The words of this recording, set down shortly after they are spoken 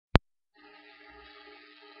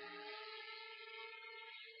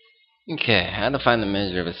Okay, how to find the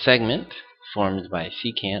measure of a segment formed by a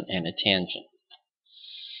secant and a tangent.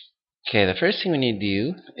 Okay, the first thing we need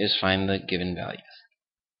to do is find the given values.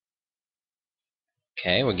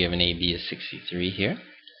 Okay, we're given AB is 63 here.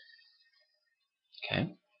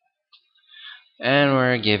 Okay. And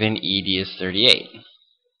we're given ED is 38.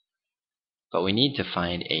 But we need to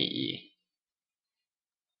find AE.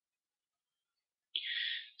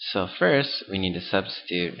 So first, we need to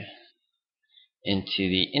substitute into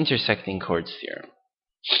the intersecting chords theorem.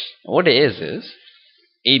 And what it is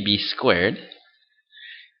AB squared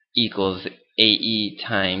equals AE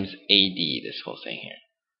times AD, this whole thing here.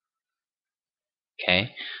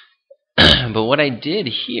 Okay? But what I did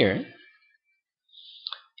here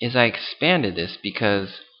is I expanded this because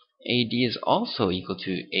AD is also equal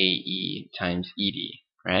to AE times ED,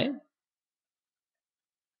 right?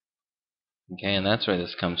 Okay, and that's where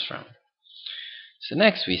this comes from. So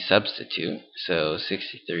next we substitute. So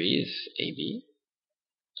 63 is AB,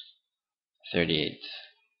 38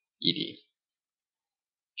 ED.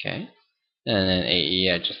 Okay, and then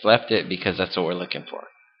AE, I just left it because that's what we're looking for.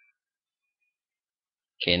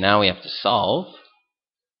 Okay, now we have to solve.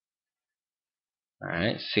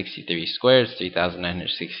 Alright, 63 squared is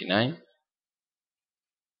 3,969.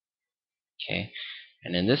 Okay,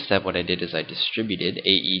 and in this step what I did is I distributed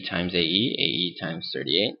AE times AE times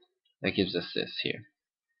 38. That gives us this here.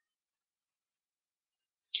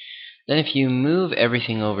 Then if you move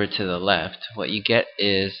everything over to the left, what you get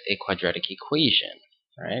is a quadratic equation,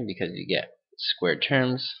 right? Because you get squared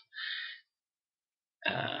terms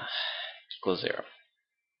equals 0.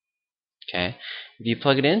 Okay. If you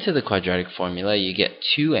plug it into the quadratic formula, you get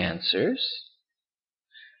two answers,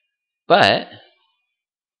 but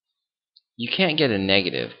you can't get a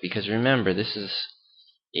negative because remember, this is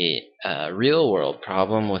a real-world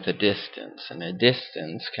problem with a distance, and a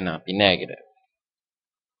distance cannot be negative.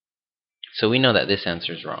 So we know that this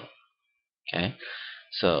answer is wrong. Okay.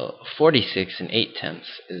 So 46 and 8/10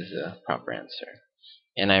 is the proper answer.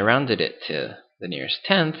 And I rounded it to the nearest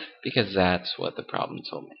tenth because that's what the problem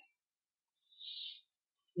told me.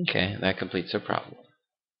 Okay, that completes our problem.